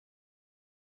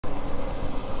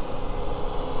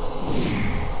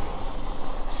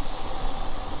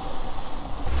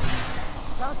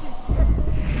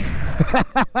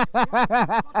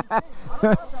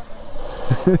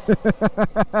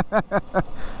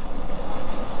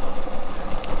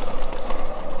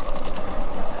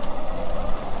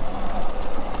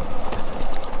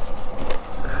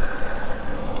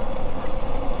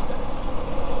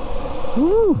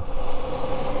Woo!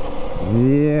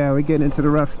 Yeah, we're getting into the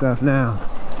rough stuff now.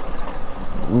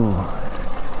 Ooh.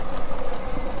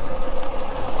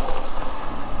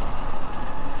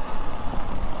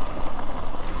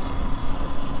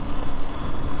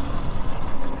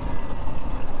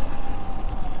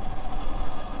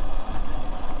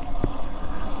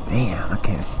 Damn, I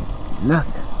can't see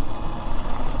nothing.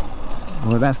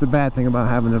 Well, that's the bad thing about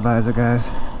having a visor, guys.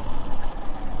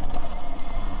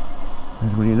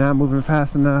 Is when you're not moving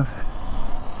fast enough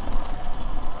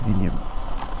and you're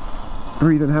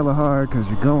breathing hella hard because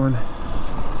you're going.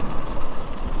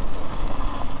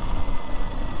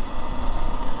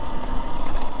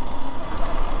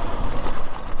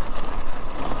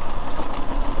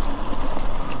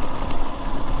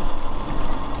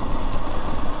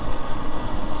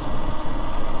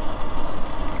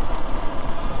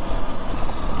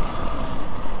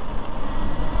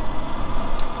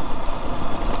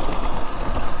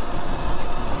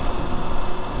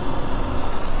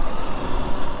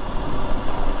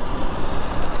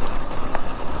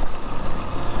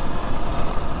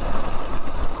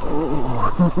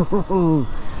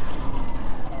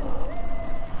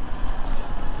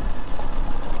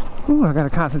 Ooh, I gotta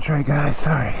concentrate, guys.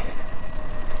 Sorry.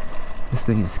 This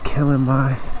thing is killing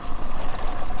my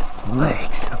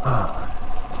legs. Oh.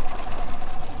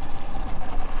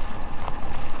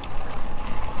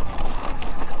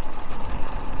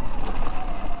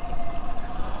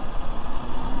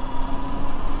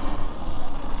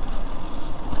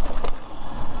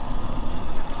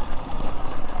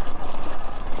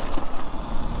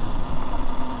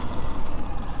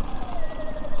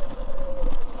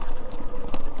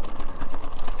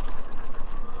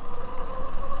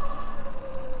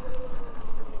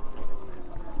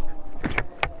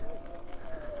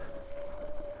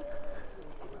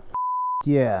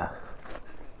 Yeah.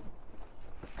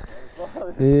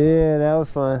 Yeah, that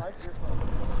was fun.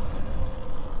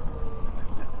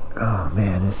 Oh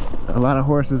man, there's a lot of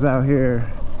horses out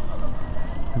here.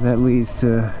 And that leads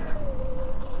to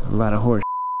a lot of horse.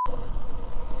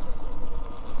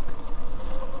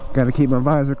 Gotta keep my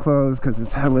visor closed because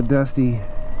it's hella dusty.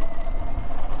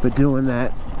 But doing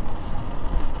that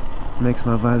makes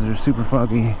my visor super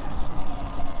foggy.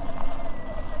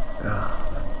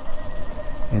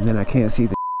 And then I can't see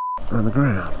the on the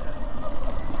ground.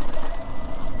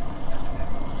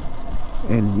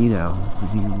 And you know,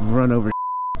 you run over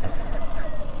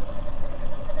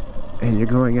and you're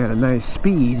going at a nice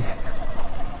speed,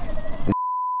 the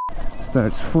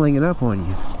starts flinging up on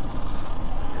you.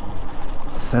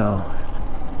 So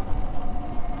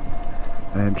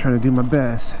I am trying to do my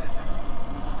best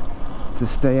to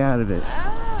stay out of it.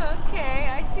 Oh, okay.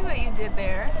 I see what you did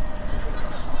there.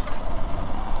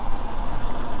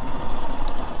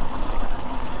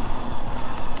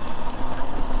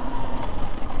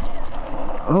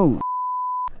 Oh,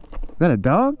 is that a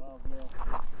dog?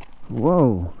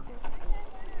 Whoa.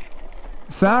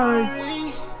 Sorry.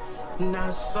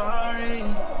 Not sorry.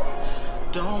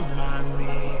 Don't mind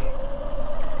me.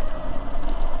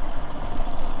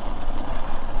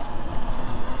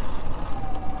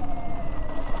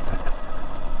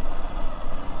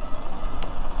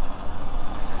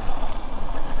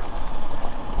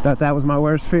 Thought that was my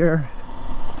worst fear.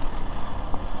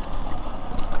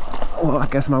 Well, I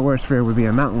guess my worst fear would be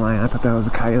a mountain lion. I thought that was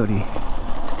a coyote.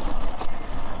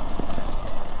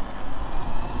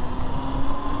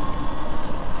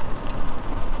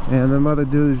 And the mother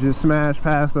dudes just smashed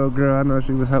past old girl. I know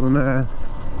she was hella mad.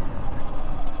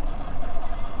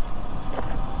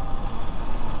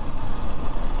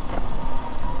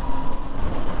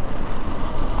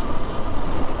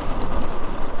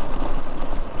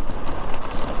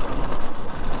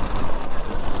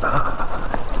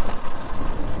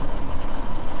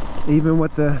 Even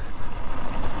with the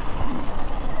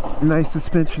nice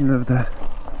suspension of the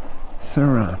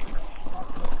SurRon.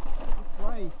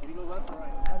 Did he go left or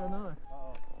right? I don't know.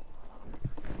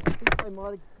 I think I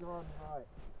might have gone right.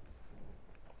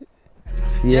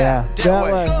 Yeah, that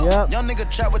way. Yep. Young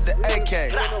nigga trap with the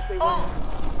AK.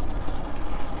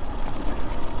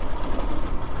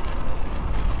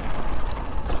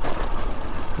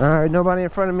 Alright, nobody in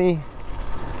front of me.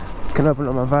 Can open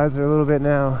up my visor a little bit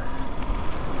now.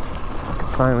 I can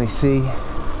finally see.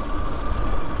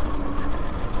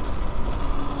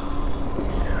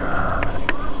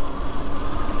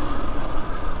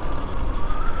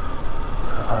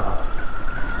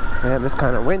 Damn, it's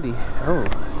kind of windy. Oh.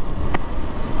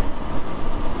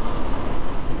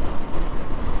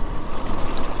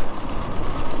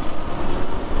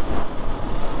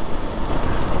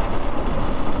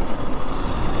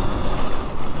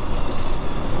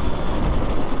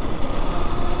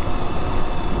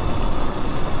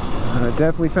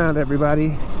 Definitely found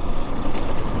everybody.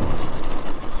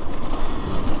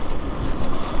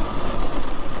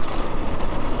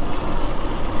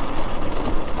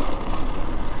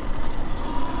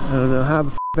 I don't know how the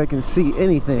f they can see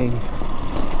anything.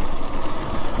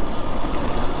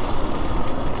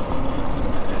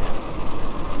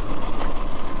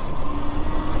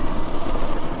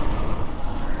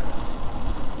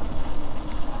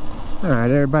 Alright,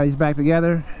 everybody's back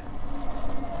together.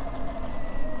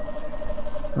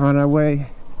 On our way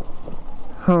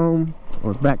home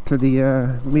or back to the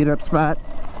meetup spot.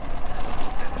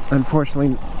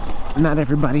 Unfortunately, not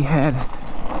everybody had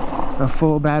a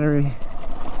full battery,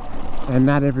 and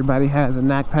not everybody has a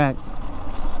NAC pack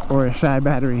or a shy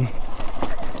battery,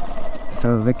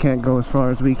 so they can't go as far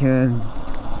as we can.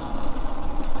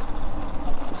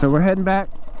 So we're heading back.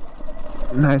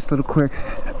 Nice little quick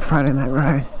Friday night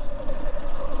ride.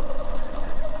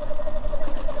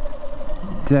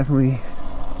 Definitely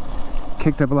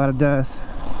kicked up a lot of dust.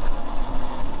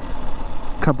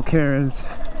 Couple Karens.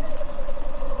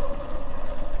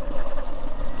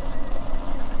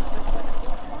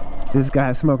 This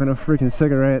guy's smoking a freaking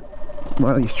cigarette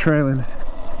while he's trailing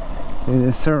in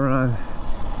his SurRon.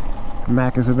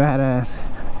 Mac is a badass.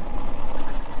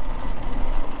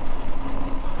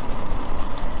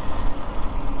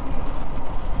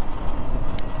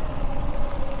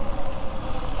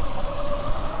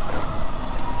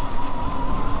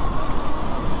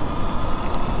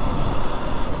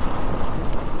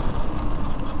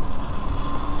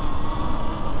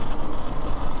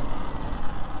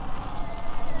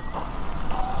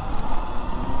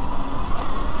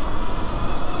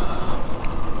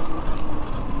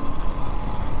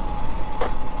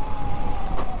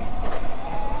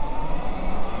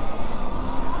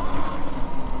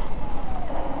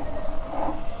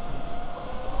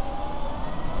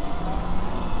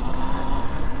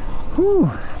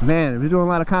 Whew, man, we're doing a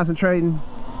lot of concentrating.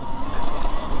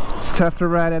 It's tough to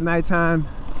ride at nighttime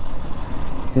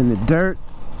in the dirt.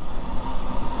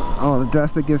 All the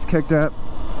dust that gets kicked up.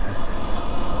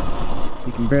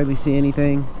 You can barely see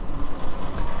anything.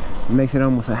 It makes it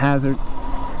almost a hazard.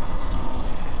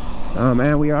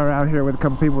 And we are out here with a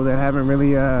couple people that haven't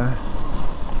really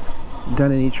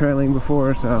done any trailing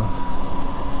before, so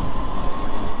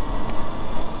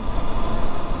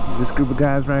this group of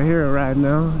guys right here are riding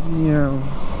now, you know.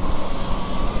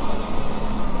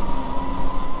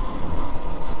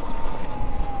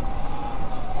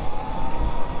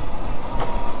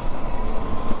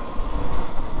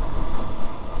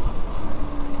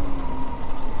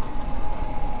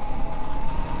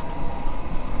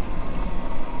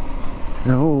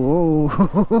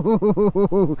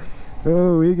 Oh,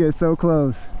 oh, we get so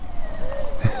close.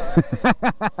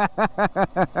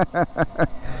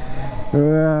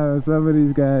 Wow, some of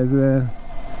these guys, man,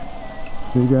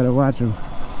 you gotta watch them.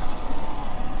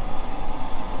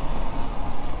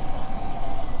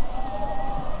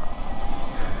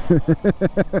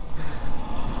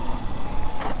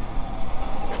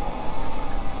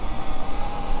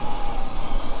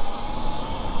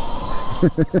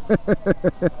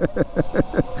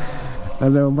 I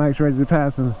know Mike's ready to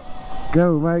pass him.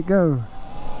 Go, Mike, go.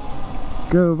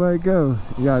 Go, Mike, go.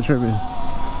 Y'all tripping.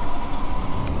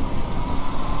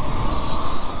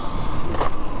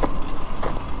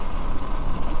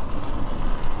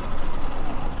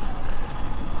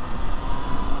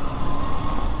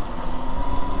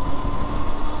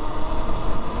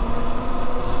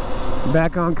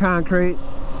 Back on concrete.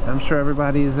 I'm sure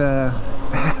everybody's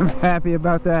happy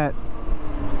about that.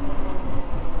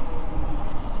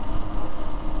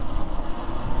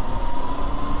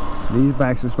 These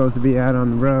bikes are supposed to be out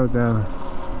on the road though.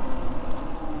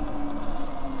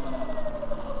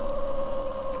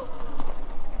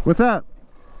 What's up?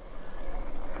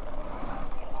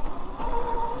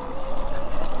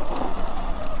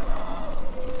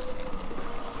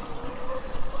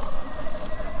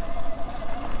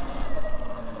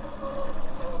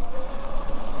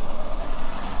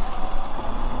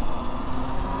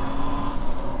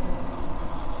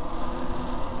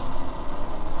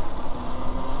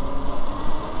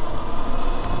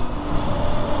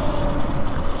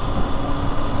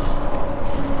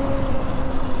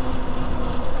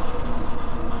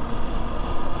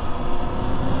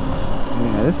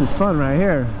 This is fun right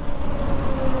here.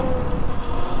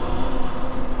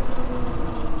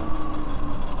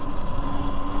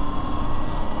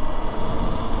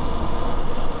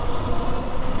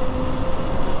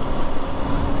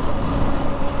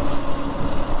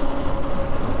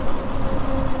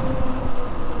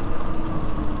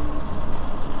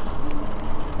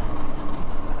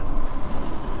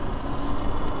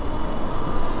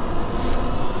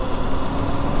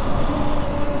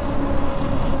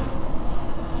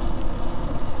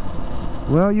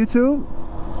 Well, YouTube,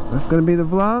 that's gonna be the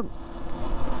vlog.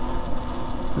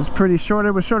 It's pretty short.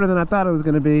 It was shorter than I thought it was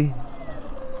gonna be.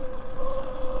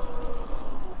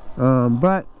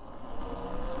 But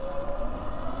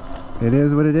it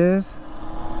is what it is.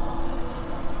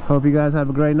 Hope you guys have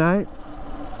a great night.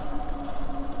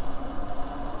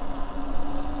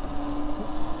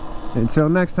 Until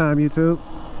next time, YouTube.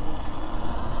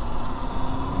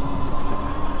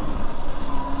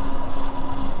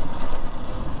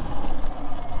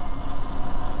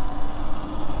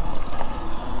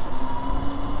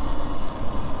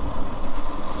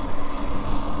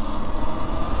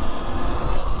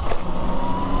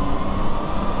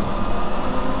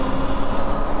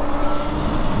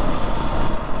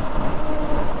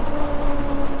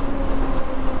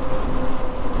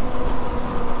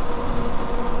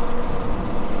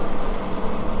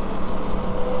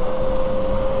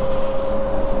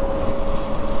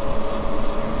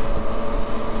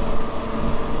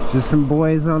 Just some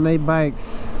boys on their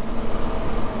bikes.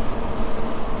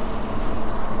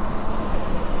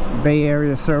 Bay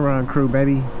Area Sur-Ron Crew,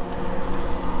 baby.